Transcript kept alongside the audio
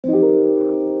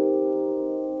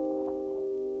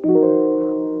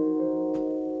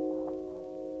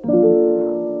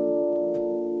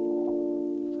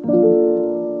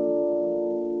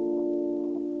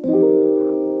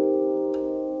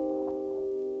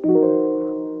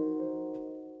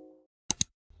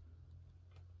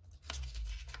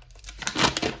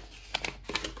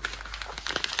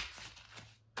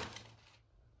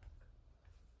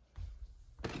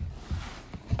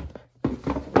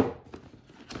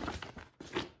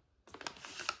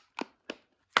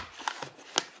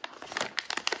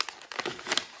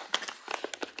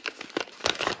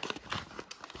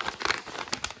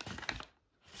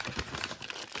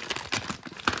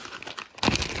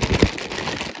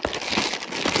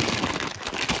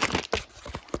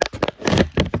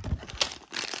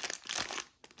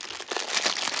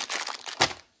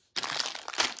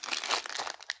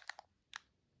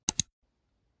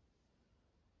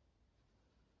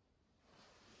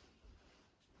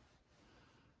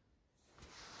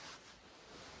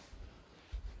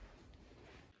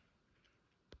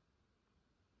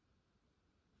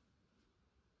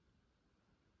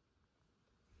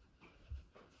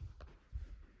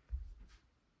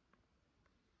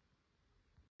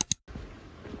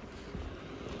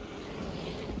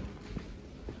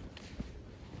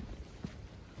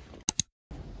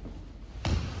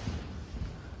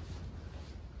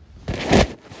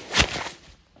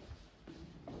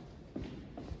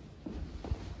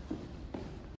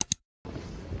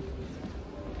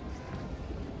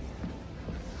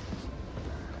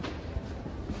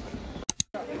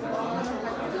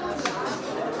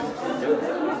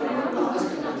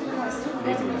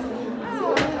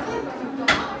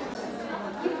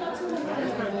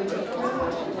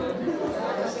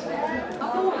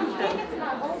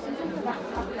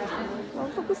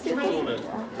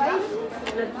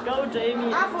Let's go, Jamie.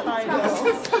 It's time.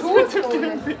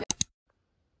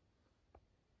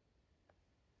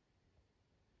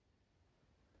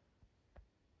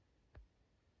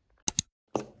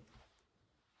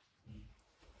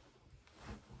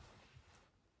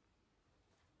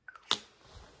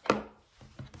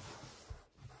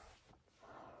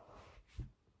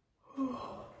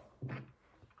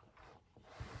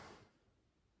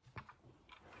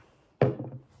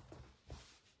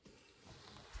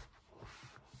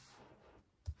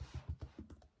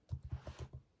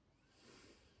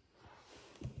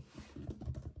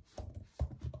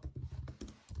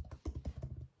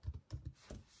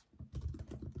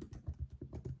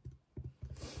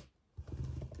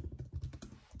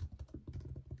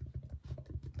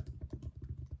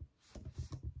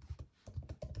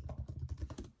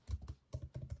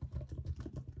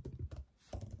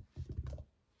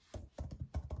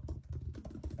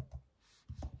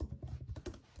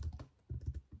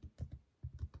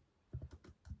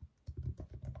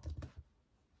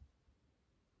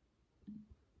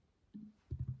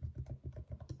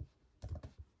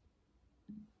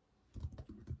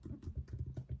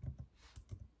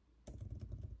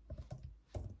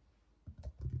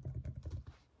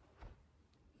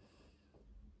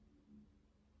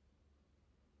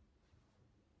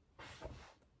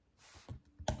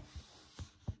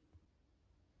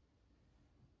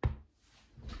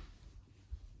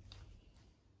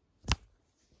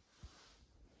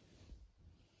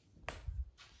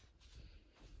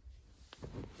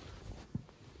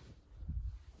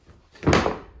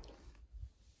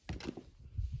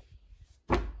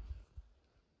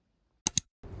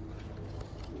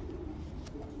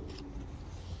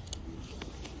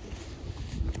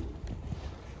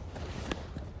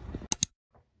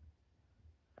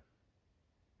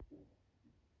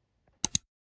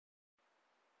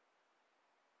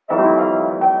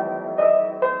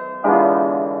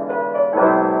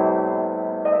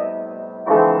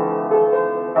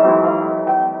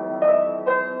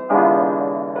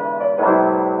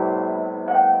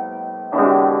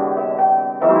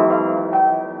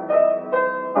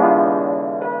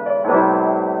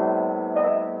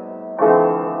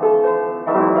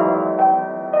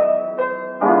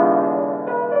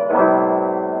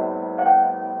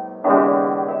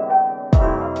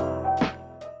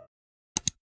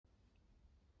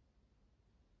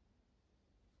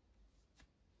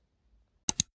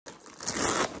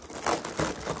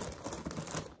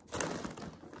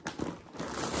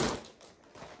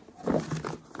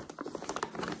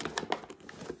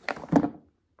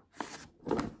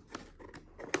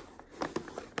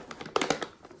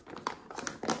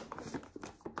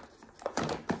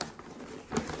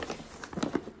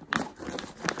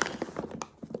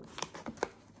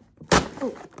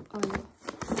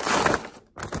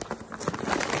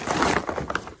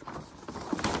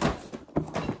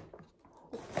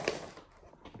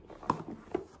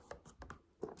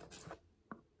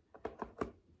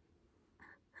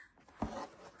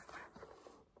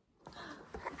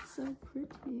 So pretty,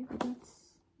 but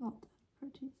that's not that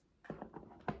pretty.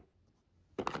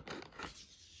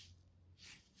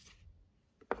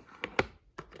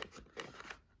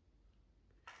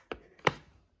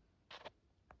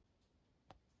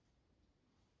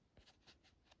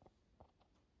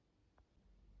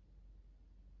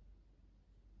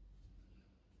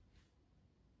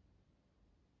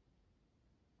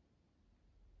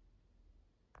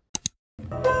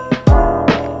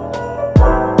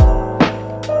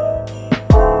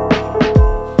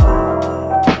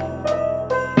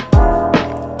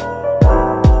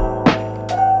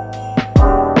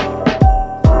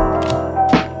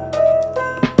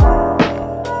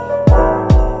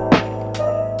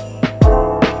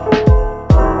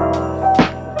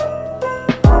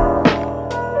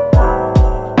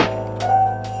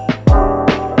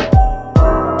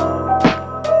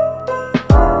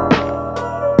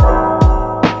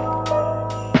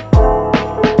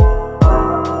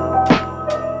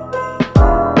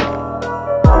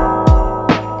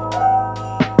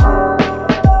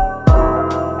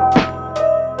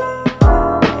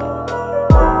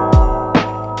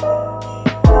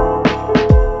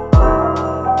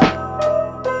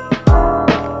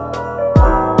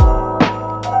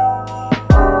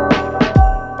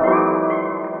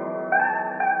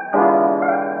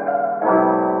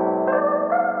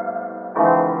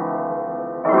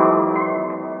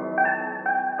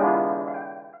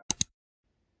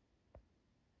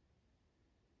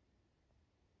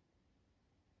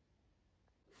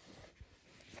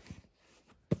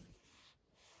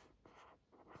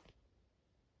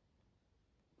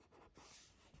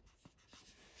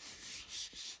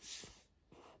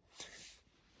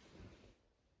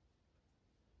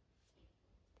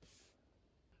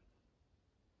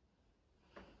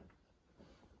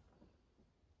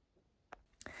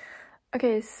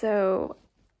 Okay, so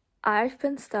I've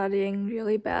been studying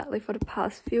really badly for the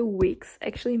past few weeks,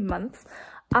 actually months.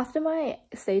 After my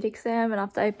state exam and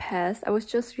after I passed, I was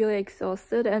just really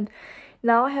exhausted, and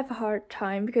now I have a hard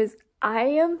time because I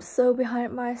am so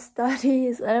behind my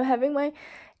studies, and I'm having my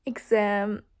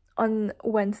exam on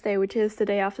Wednesday, which is the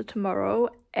day after tomorrow,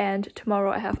 and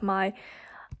tomorrow I have my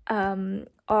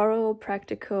oral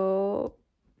practical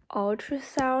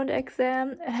ultrasound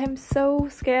exam, and I'm so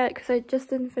scared because I just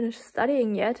didn't finish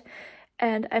studying yet,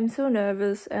 and I'm so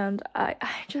nervous, and I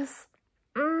just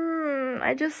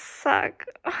suck.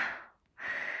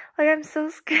 Like, I'm so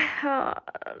scared.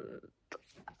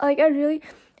 Like,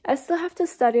 I still have to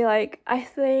study, like, I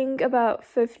think about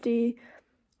 50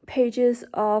 pages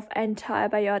of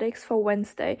antibiotics for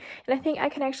Wednesday, and I think I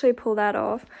can actually pull that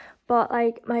off. But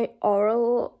like, my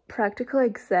oral practical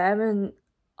exam and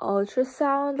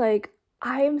ultrasound, like,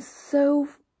 I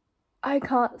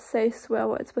can't say swear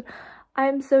words, but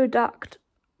I'm so ducked,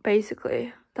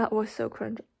 basically. That was so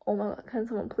cringe. Oh my god, can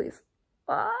someone please?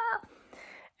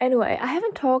 Anyway, I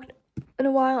haven't talked in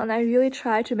a while, and I really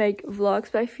try to make vlogs,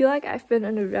 but I feel like I've been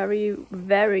in a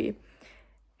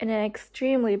in an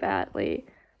extremely badly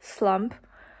slump,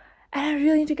 and I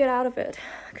really need to get out of it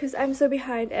because I'm so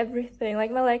behind everything.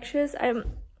 Like, my lectures,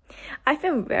 I've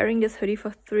been wearing this hoodie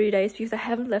for 3 days because I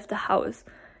haven't left the house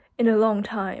in a long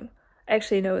time.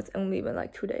 Actually, no, it's only been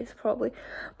like 2 days probably,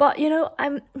 but you know,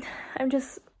 I'm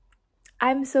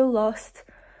so lost,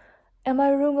 and my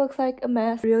room looks like a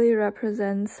mess. It really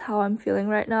represents how I'm feeling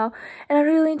right now, and I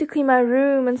really need to clean my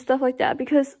room and stuff like that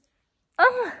because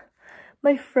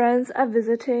my friends are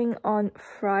visiting on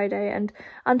Friday, and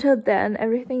until then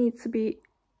everything needs to be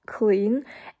clean.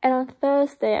 And on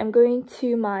Thursday I'm going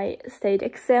to my state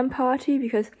exam party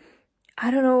because I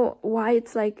don't know why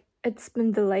it's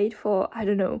been delayed for, I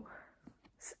don't know.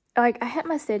 Like, I had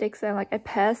my state exam, like, I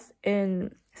passed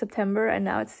in September, and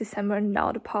now it's December, and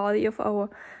now the party of our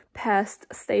past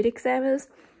state exam is,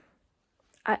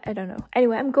 I don't know.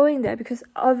 Anyway, I'm going there because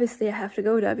obviously I have to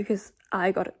go there because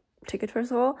I got a ticket,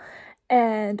 first of all,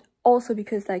 and also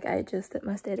because, like, I just did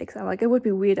my state exam. Like, it would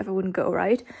be weird if I wouldn't go,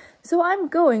 right? So I'm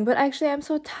going, but actually I'm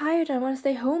so tired and I want to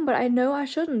stay home, but I know I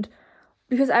shouldn't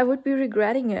because I would be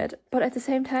regretting it. But at the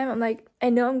same time, I'm like, I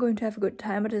know I'm going to have a good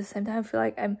time, but at the same time I feel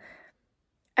like I'm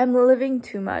living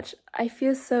too much. I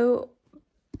feel so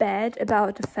bad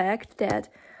about the fact that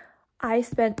I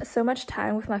spent so much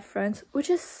time with my friends, which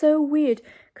is so weird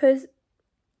because,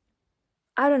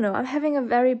 I don't know, I'm having a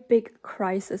very big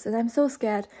crisis and I'm so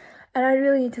scared, and I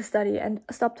really need to study and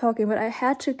stop talking, but I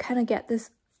had to kind of get this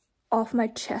off my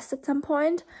chest at some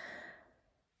point.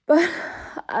 But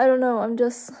I don't know,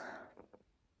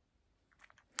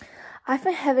 I've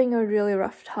been having a really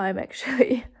rough time,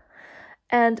 actually.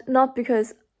 And not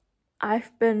because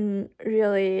I've been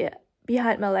really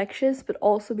behind my lectures, but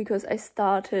also because I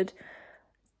started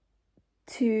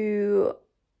to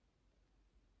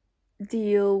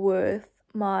deal with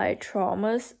my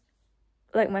traumas,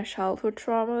 like my childhood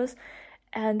traumas,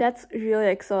 and that's really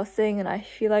exhausting, and I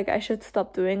feel like I should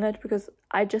stop doing it because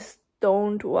I just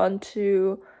don't want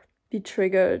to be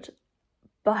triggered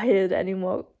by it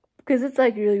anymore because it's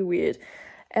like really weird,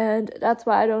 and that's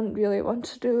why I don't really want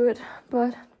to do it.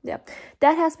 But yeah,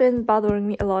 that has been bothering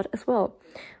me a lot as well.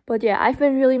 But yeah, I've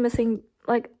been really missing,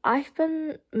 like,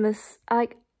 that's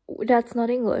not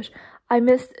English. I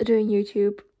missed doing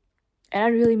YouTube, and I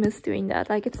really miss doing that.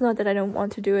 Like, it's not that I don't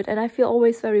want to do it, and I feel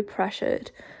always very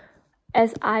pressured,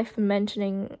 as I've been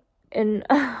mentioning in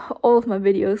all of my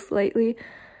videos lately,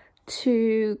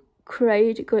 to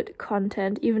create good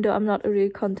content, even though I'm not a real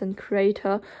content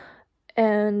creator.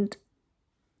 And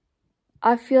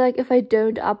I feel like if I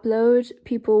don't upload,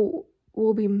 people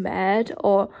will be mad,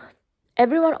 or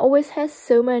everyone always has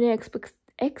so many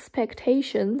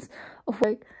expectations of,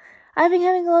 like, I've been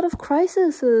having a lot of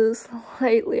crises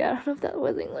lately. I don't know if that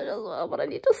was English as well, but I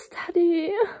need to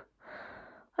study.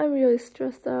 I'm really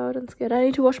stressed out and scared. I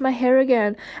need to wash my hair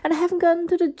again, and I haven't gone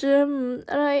to the gym,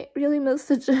 and I really miss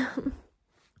the gym.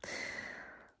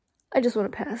 I just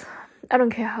want to pass. I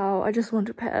don't care how, I just want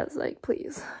to pass. Like,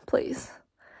 please, please,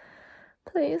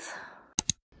 please.